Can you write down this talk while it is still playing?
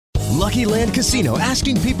Lucky Land Casino,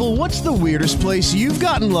 asking people, what's the weirdest place you've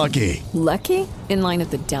gotten lucky? Lucky? In line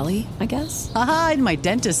at the deli, I guess? Aha, in my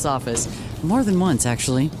dentist's office. More than once,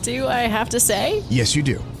 actually. Do I have to say? Yes, you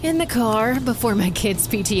do. In the car before my kids'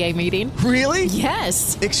 PTA meeting. Really?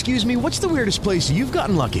 Yes. Excuse me, what's the weirdest place you've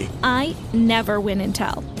gotten lucky? I never win and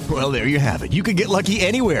tell. Well, there you have it. You can get lucky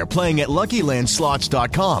anywhere, playing at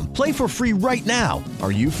LuckyLandSlots.com. Play for free right now.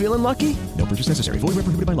 Are you feeling lucky? No purchase necessary. Void where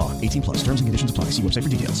prohibited by law. 18 plus. Terms and conditions apply. See website for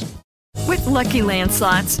details. With Lucky Land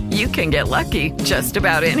Slots, you can get lucky just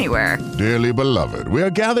about anywhere. Dearly beloved, we are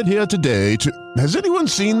gathered here today to... Has anyone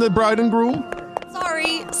seen the bride and groom?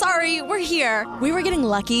 Sorry, we're here. We were getting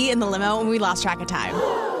lucky in the limo and we lost track of time.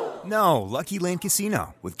 No, Lucky Land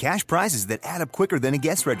Casino, with cash prizes that add up quicker than a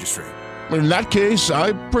guest registry. In that case,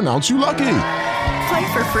 I pronounce you lucky.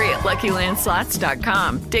 Play for free at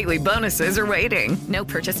LuckyLandSlots.com. Daily bonuses are waiting. No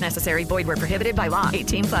purchase necessary. Void where prohibited by law.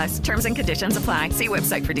 18 plus. Terms and conditions apply. See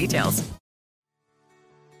website for details.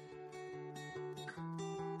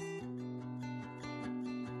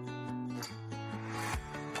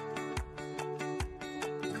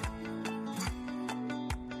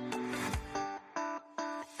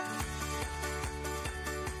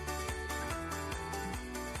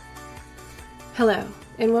 Hello,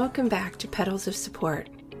 and welcome back to Petals of Support.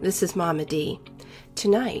 This is Mama D.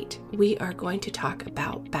 Tonight, we are going to talk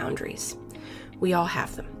about boundaries. We all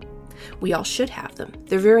have them. We all should have them.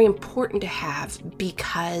 They're very important to have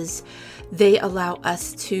because they allow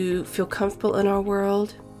us to feel comfortable in our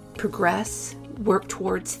world, progress, work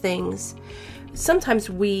towards things. Sometimes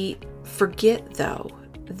we forget, though,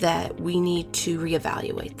 that we need to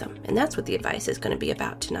reevaluate them. And that's what the advice is going to be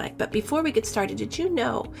about tonight. But before we get started, did you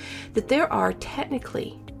know that there are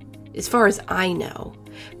technically, as far as I know,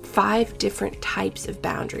 5 different types of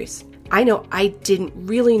boundaries? I know I didn't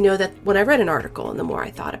really know that when I read an article, and the more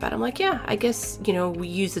I thought about it, I'm like, yeah, I guess, we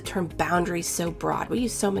use the term boundaries so broad. We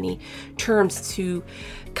use so many terms to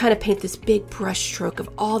kind of paint this big brush stroke of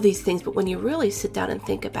all these things. But when you really sit down and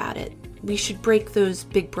think about it, we should break those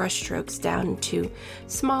big brush strokes down into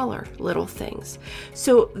smaller little things.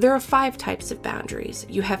 So there are 5 types of boundaries.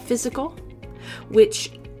 You have physical,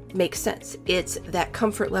 which makes sense. It's that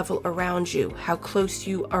comfort level around you, how close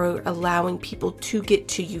you are allowing people to get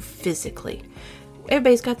to you physically.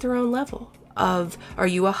 Everybody's got their own level of, are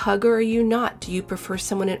you a hugger or are you not? Do you prefer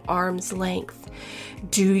someone at arm's length?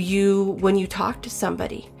 Do you, when you talk to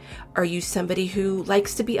somebody, are you somebody who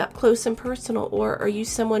likes to be up close and personal, or are you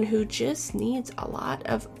someone who just needs a lot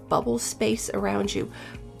of bubble space around you?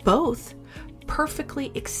 Both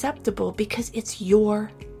perfectly acceptable because it's your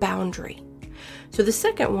boundary. So the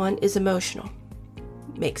second one is emotional.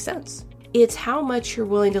 Makes sense. It's how much you're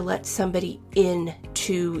willing to let somebody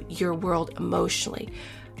into your world emotionally.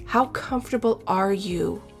 How comfortable are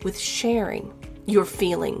you with sharing your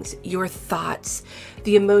feelings, your thoughts,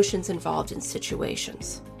 the emotions involved in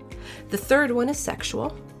situations? The third one is sexual.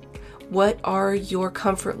 What are your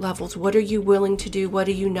comfort levels? What are you willing to do? What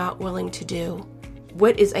are you not willing to do?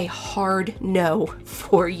 What is a hard no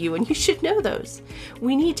for you? And you should know those.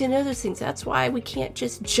 We need to know those things. That's why we can't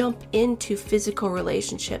just jump into physical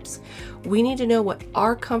relationships. We need to know what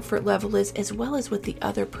our comfort level is, as well as what the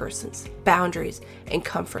other person's boundaries and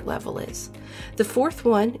comfort level is. The fourth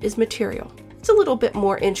one is material. It's a little bit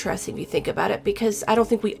more interesting if you think about it, because I don't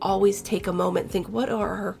think we always take a moment and think, what are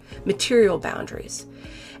our material boundaries?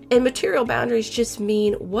 And material boundaries just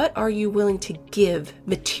mean, what are you willing to give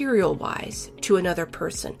material-wise to another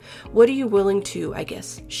person? What are you willing to,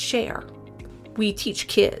 share? We teach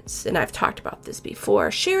kids, and I've talked about this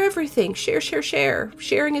before, share everything, share.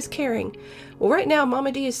 Sharing is caring. Well, right now,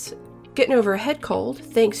 Mama D is getting over a head cold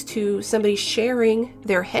thanks to somebody sharing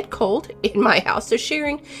their head cold in my house. So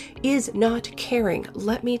sharing is not caring.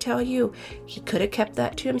 Let me tell you, he could have kept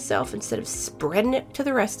that to himself instead of spreading it to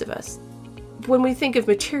the rest of us. When we think of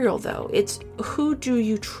material, though, it's who do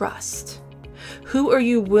you trust? Who are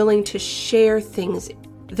you willing to share things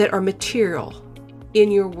that are material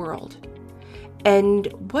in your world? And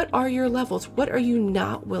what are your levels? What are you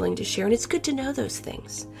not willing to share? And it's good to know those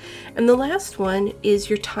things. And the last one is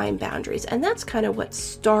your time boundaries. And that's kind of what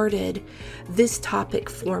started this topic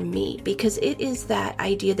for me, because it is that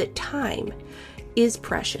idea that time is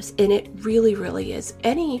precious, and it really, really is.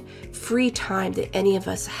 Any free time that any of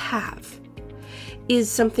us have is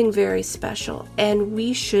something very special, and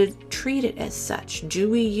we should treat it as such. Do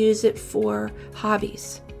we use it for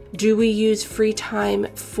hobbies? Do we use free time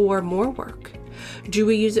for more work? Do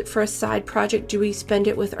we use it for a side project? Do we spend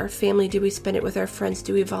it with our family? Do we spend it with our friends?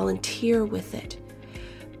 Do we volunteer with it?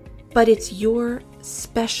 But it's your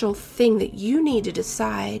special thing that you need to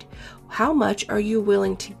decide, how much are you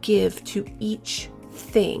willing to give to each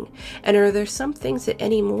thing? And are there some things that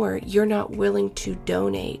anymore you're not willing to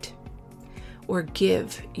donate or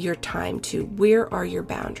give your time to? Where are your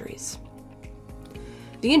boundaries?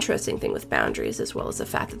 The interesting thing with boundaries, as well as the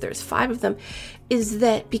fact that there's 5 of them, is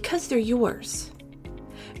that because they're yours,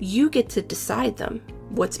 you get to decide them,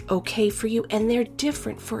 what's okay for you, and they're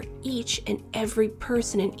different for each and every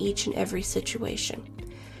person in each and every situation.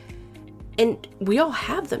 And we all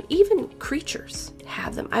have them. Even creatures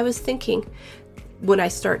have them. I was thinking when I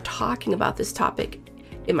start talking about this topic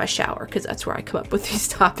in my shower, because that's where I come up with these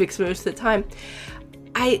topics most of the time,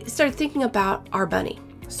 I started thinking about our bunny.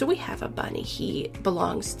 So we have a bunny. He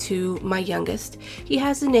belongs to my youngest. He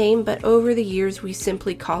has a name, but over the years we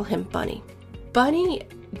simply call him Bunny. Bunny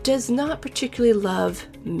does not particularly love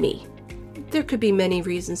me. There could be many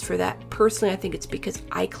reasons for that. Personally, I think it's because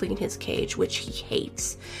I clean his cage, which he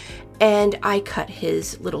hates, and I cut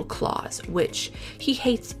his little claws, which he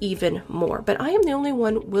hates even more. But I am the only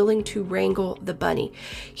one willing to wrangle the bunny.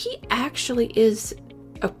 He actually is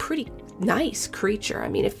a pretty nice creature. I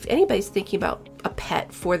mean, if anybody's thinking about a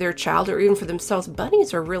pet for their child or even for themselves,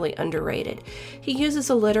 bunnies are really underrated. He uses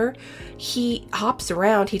a litter. He hops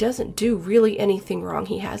around. He doesn't do really anything wrong.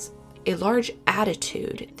 He has a large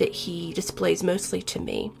attitude that he displays mostly to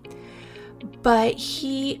me. But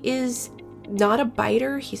he is not a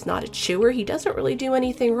biter. He's not a chewer. He doesn't really do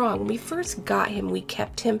anything wrong. When we first got him, we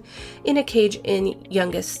kept him in a cage in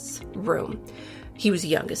youngest's room. He was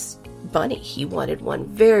youngest bunny. He wanted one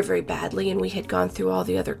very, very badly, and we had gone through all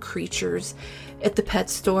the other creatures at the pet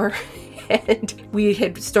store, and we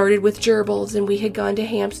had started with gerbils, and we had gone to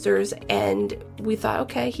hamsters, and we thought,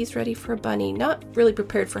 okay, he's ready for a bunny. Not really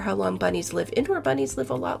prepared for how long bunnies live. Indoor bunnies live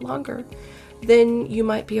a lot longer than you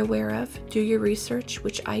might be aware of. Do your research,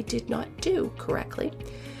 which I did not do correctly.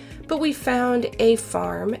 But we found a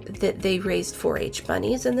farm that they raised 4-H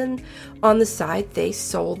bunnies, and then on the side they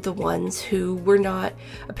sold the ones who were not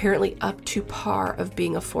apparently up to par of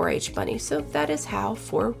being a 4-H bunny. So that is how,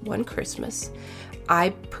 for one Christmas,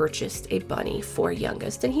 I purchased a bunny for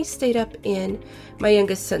youngest, and he stayed up in my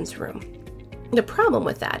youngest son's room. The problem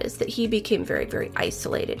with that is that he became very, very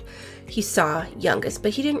isolated. He saw youngest,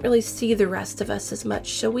 but he didn't really see the rest of us as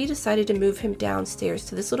much, so we decided to move him downstairs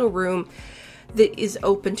to this little room that is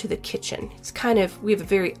open to the kitchen. It's we have a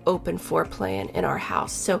very open floor plan in our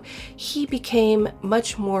house. So he became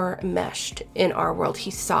much more meshed in our world.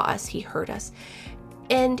 He saw us, he heard us,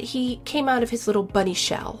 and he came out of his little bunny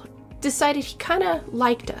shell. Decided he kind of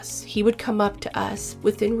liked us. He would come up to us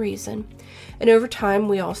within reason. And over time,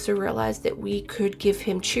 we also realized that we could give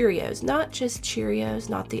him Cheerios. Not just Cheerios,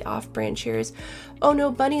 not the off-brand Cheerios. Oh no,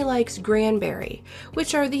 Bunny likes Granberry,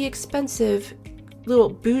 which are the expensive little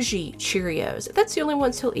bougie Cheerios. That's the only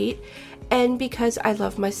ones he'll eat. And because I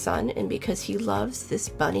love my son and because he loves this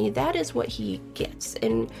bunny, that is what he gets.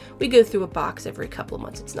 And we go through a box every couple of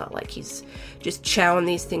months. It's not like he's just chowing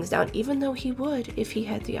these things down, even though he would if he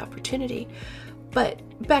had the opportunity. But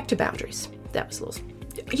back to boundaries. That was a little...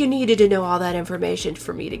 You needed to know all that information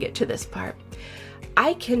for me to get to this part.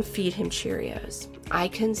 I can feed him Cheerios. I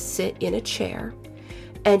can sit in a chair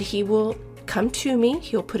and he will come to me.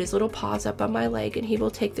 He'll put his little paws up on my leg and he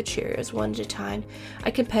will take the Cheerios one at a time.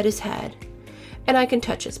 I can pet his head and I can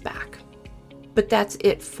touch his back. But that's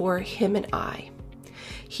it for him and I.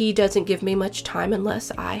 He doesn't give me much time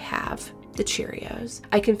unless I have the Cheerios.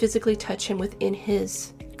 I can physically touch him within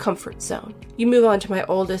his comfort zone. You move on to my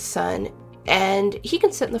oldest son, and he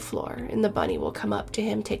can sit on the floor and the bunny will come up to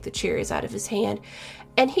him, take the Cheerios out of his hand,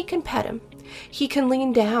 and he can pet him. He can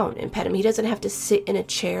lean down and pet him. He doesn't have to sit in a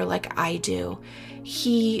chair like I do.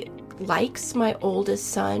 He likes my oldest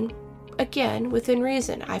son, again, within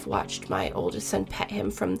reason. I've watched my oldest son pet him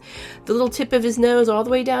from the little tip of his nose all the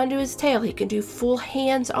way down to his tail. He can do full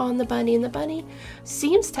hands on the bunny, and the bunny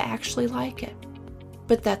seems to actually like it.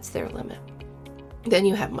 But that's their limit. Then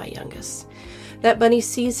you have my youngest. That bunny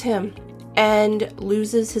sees him and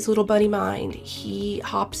loses his little bunny mind. He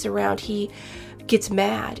hops around. He gets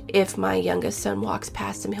mad if my youngest son walks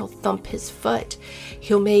past him. He'll thump his foot.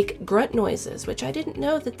 He'll make grunt noises, which I didn't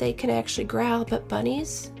know that they can actually growl, but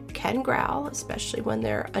bunnies can growl, especially when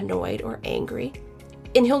they're annoyed or angry.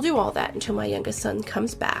 And he'll do all that until my youngest son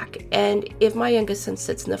comes back. And if my youngest son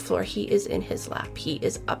sits on the floor, he is in his lap. He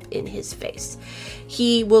is up in his face.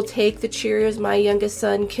 He will take the Cheerios my youngest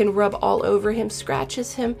son can rub all over him,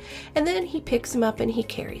 scratches him, and then he picks him up and he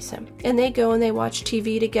carries him. And they go and they watch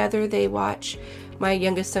TV together. They watch my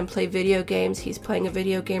youngest son play video games. He's playing a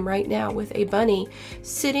video game right now with a bunny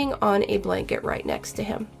sitting on a blanket right next to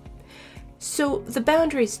him. So the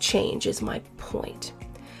boundaries change is my point.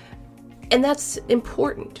 And that's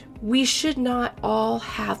important. We should not all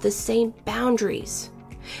have the same boundaries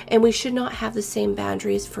And we should not have the same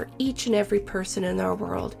boundaries for each and every person in our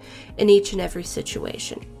world, in each and every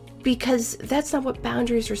situation. Because that's not what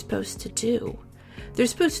boundaries are supposed to do. They're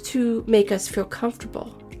supposed to make us feel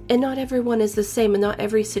comfortable. And not everyone is the same, and not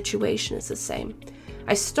every situation is the same.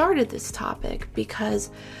 I started this topic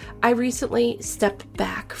because I recently stepped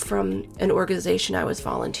back from an organization I was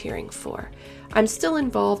volunteering for. I'm still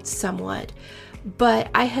involved somewhat, but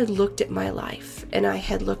I had looked at my life and I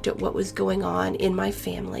had looked at what was going on in my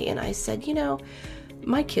family, and I said,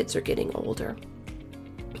 my kids are getting older.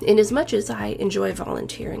 And as much as I enjoy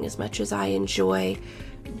volunteering, as much as I enjoy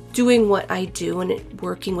doing what I do and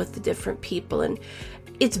working with the different people, and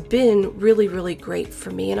it's been really, really great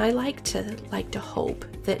for me, and I like to hope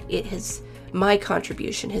that my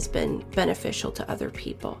contribution has been beneficial to other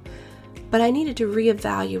people. But I needed to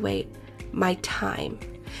reevaluate my time.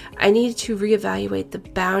 I needed to reevaluate the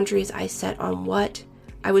boundaries I set on what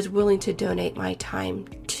I was willing to donate my time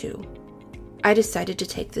to. I decided to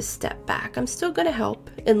take this step back. I'm still going to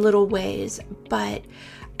help in little ways, but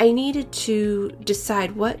I needed to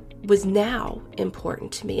decide what was now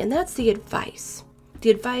important to me, and that's the advice. The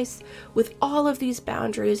advice with all of these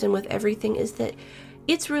boundaries and with everything is that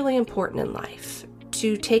it's really important in life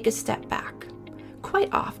to take a step back, quite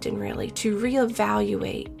often really, to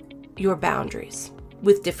reevaluate your boundaries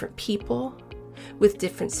with different people, with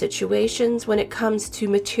different situations when it comes to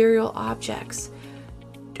material objects.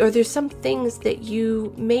 Or there's some things that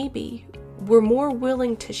you maybe were more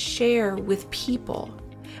willing to share with people,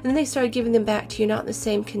 and then they started giving them back to you not in the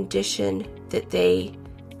same condition that they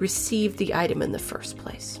received the item in the first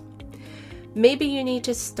place. Maybe you need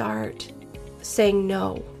to start saying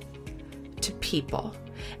no to people.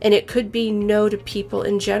 And it could be no to people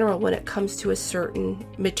in general when it comes to a certain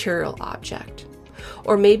material object.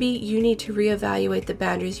 Or maybe you need to reevaluate the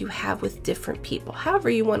boundaries you have with different people, however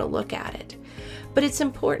you want to look at it. But it's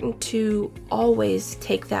important to always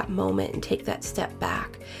take that moment and take that step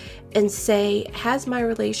back and say, has my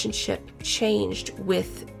relationship changed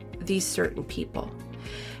with these certain people?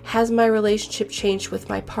 Has my relationship changed with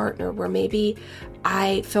my partner where maybe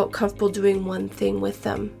I felt comfortable doing one thing with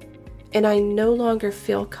them and I no longer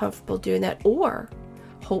feel comfortable doing that? Or,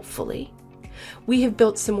 hopefully, we have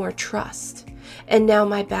built some more trust and now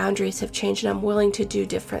my boundaries have changed and I'm willing to do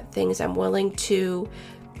different things. I'm willing to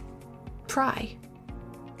try.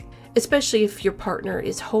 Especially if your partner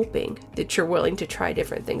is hoping that you're willing to try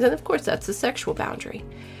different things. And of course, that's a sexual boundary.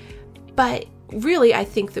 But really, I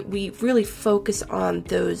think that we really focus on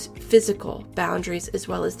those physical boundaries as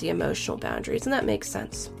well as the emotional boundaries, and that makes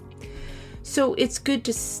sense. So it's good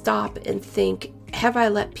to stop and think, have I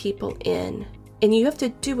let people in? And you have to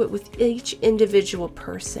do it with each individual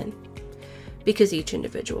person, because each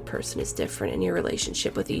individual person is different and your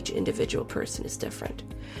relationship with each individual person is different.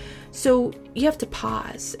 So you have to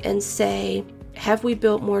pause and say, have we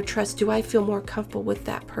built more trust? Do I feel more comfortable with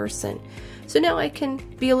that person? So now I can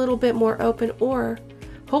be a little bit more open, or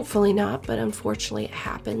hopefully not, but unfortunately it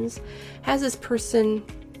happens. Has this person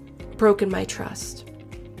broken my trust?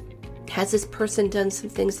 Has this person done some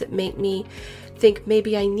things that make me think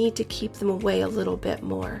maybe I need to keep them away a little bit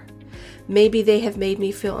more? Maybe they have made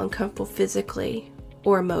me feel uncomfortable physically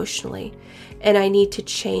or emotionally, and I need to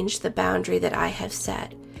change the boundary that I have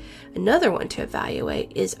set. Another one to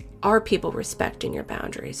evaluate is, are people respecting your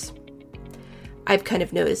boundaries? I've kind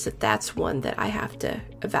of noticed that that's one that I have to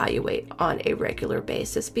evaluate on a regular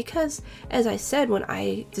basis because, as I said, when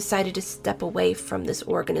I decided to step away from this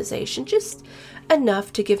organization, just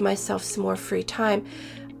enough to give myself some more free time,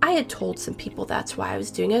 I had told some people that's why I was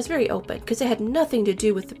doing it. I was very open because it had nothing to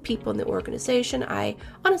do with the people in the organization. I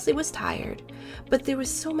honestly was tired, but there was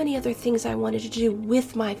so many other things I wanted to do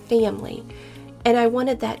with my family. And I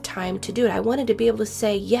wanted that time to do it. I wanted to be able to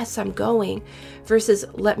say, yes, I'm going, versus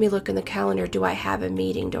let me look in the calendar. Do I have a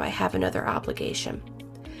meeting? Do I have another obligation?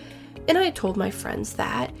 And I told my friends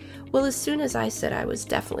that. Well, as soon as I said I was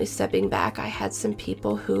definitely stepping back, I had some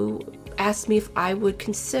people who asked me if I would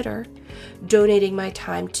consider donating my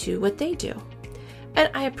time to what they do. And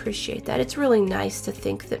I appreciate that. It's really nice to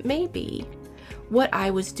think that maybe what I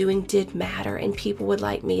was doing did matter and people would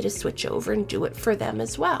like me to switch over and do it for them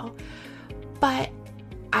as well. But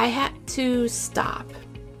I had to stop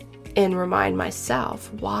and remind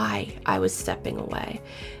myself why I was stepping away.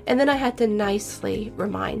 And then I had to nicely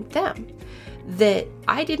remind them that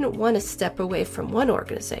I didn't want to step away from one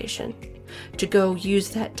organization to go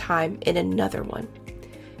use that time in another one.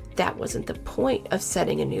 That wasn't the point of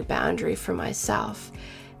setting a new boundary for myself.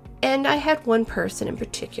 And I had one person in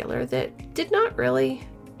particular that did not really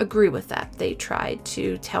agree with that. They tried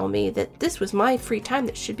to tell me that this was my free time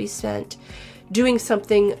that should be spent doing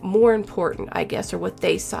something more important, I guess, or what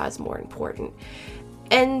they saw as more important.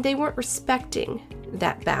 And they weren't respecting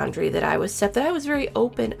that boundary that I was set, that I was very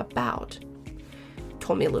open about.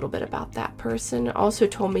 Told me a little bit about that person. Also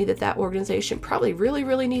told me that that organization probably really,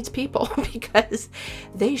 really needs people because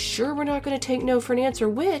they sure were not going to take no for an answer,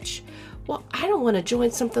 which, well, I don't want to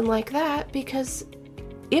join something like that, because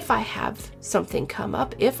if I have something come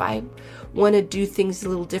up, if I want to do things a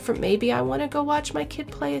little different, maybe I want to go watch my kid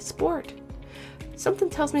play a sport. Something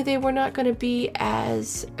tells me they were not going to be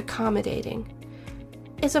as accommodating.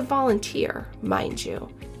 As a volunteer, mind you,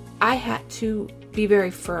 I had to be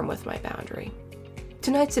very firm with my boundary.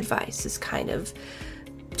 Tonight's advice is kind of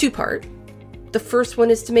two-part. The first one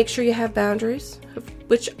is to make sure you have boundaries,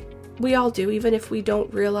 which we all do, even if we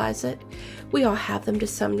don't realize it. We all have them to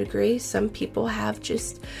some degree. Some people have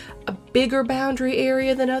just a bigger boundary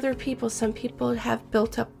area than other people. Some people have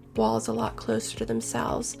built up walls a lot closer to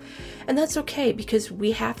themselves. And that's okay, because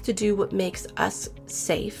we have to do what makes us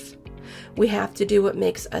safe. We have to do what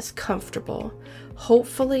makes us comfortable.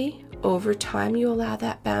 Hopefully, over time, you allow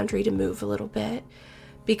that boundary to move a little bit,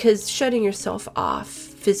 because shutting yourself off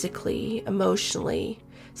physically, emotionally,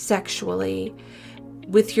 sexually,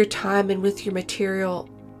 with your time and with your material,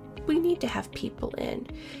 we need to have people in.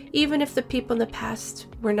 Even if the people in the past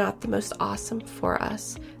were not the most awesome for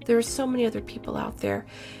us, there are so many other people out there,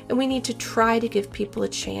 and we need to try to give people a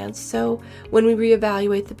chance. So when we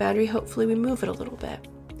reevaluate the boundary, hopefully we move it a little bit.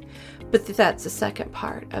 But that's the second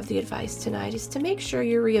part of the advice tonight, is to make sure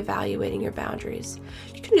you're reevaluating your boundaries.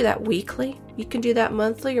 You can do that weekly, you can do that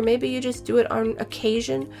monthly, or maybe you just do it on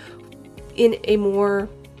occasion in a more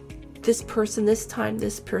this person this time,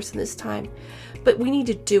 this person this time. But we need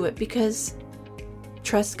to do it, because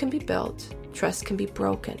trust can be built, trust can be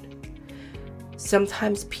broken.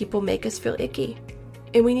 Sometimes people make us feel icky,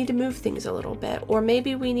 and we need to move things a little bit. Or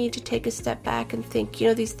maybe we need to take a step back and think,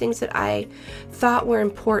 these things that I thought were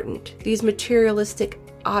important, these materialistic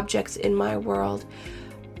objects in my world,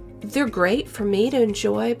 they're great for me to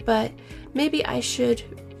enjoy, but maybe I should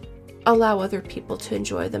allow other people to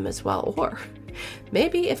enjoy them as well. Or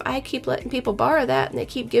maybe if I keep letting people borrow that and they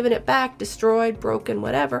keep giving it back, destroyed, broken,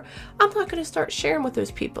 whatever, I'm not going to start sharing with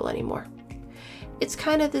those people anymore. It's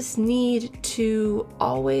kind of this need to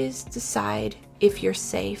always decide if you're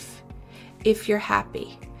safe, if you're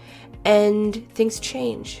happy, and things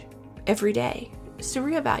change every day. So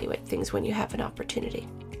reevaluate things when you have an opportunity.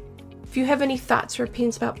 If you have any thoughts or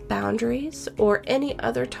opinions about boundaries or any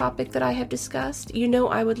other topic that I have discussed,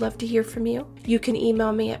 I would love to hear from you. You can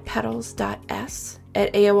email me at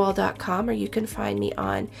petals.s@aol.com, or you can find me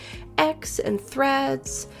on X and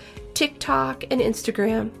Threads, TikTok, and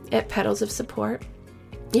Instagram at Petals of Support.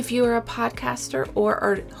 If you are a podcaster or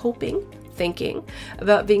are thinking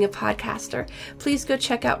about being a podcaster, please go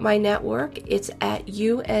check out my network. It's at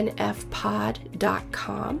unfpod.com.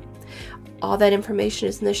 All that information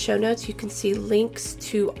is in the show notes. You can see links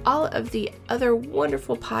to all of the other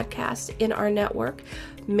wonderful podcasts in our network.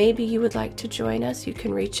 Maybe you would like to join us. You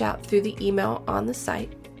can reach out through the email on the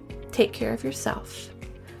site. Take care of yourself.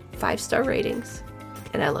 5-star ratings,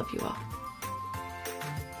 and I love you all.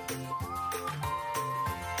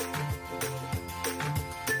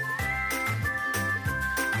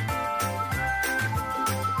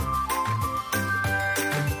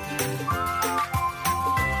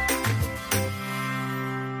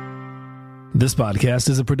 This podcast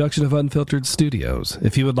is a production of Unfiltered Studios.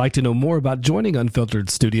 If you would like to know more about joining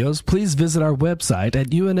Unfiltered Studios, please visit our website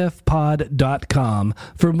at unfpod.com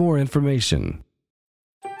for more information.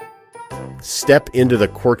 Step into the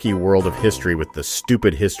quirky world of history with The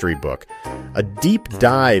Stupid History Book, a deep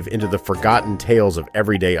dive into the forgotten tales of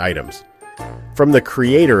everyday items. From the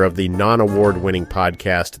creator of the non-award-winning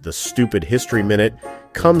podcast, The Stupid History Minute,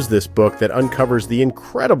 comes this book that uncovers the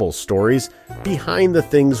incredible stories behind the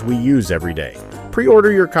things we use every day.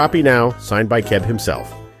 Pre-order your copy now, signed by Keb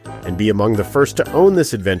himself, and be among the first to own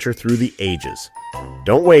this adventure through the ages.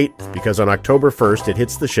 Don't wait, because on October 1st it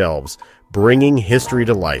hits the shelves, bringing history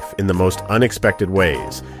to life in the most unexpected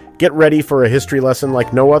ways. Get ready for a history lesson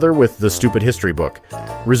like no other with The Stupid History Book.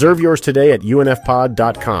 Reserve yours today at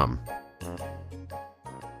unfpod.com.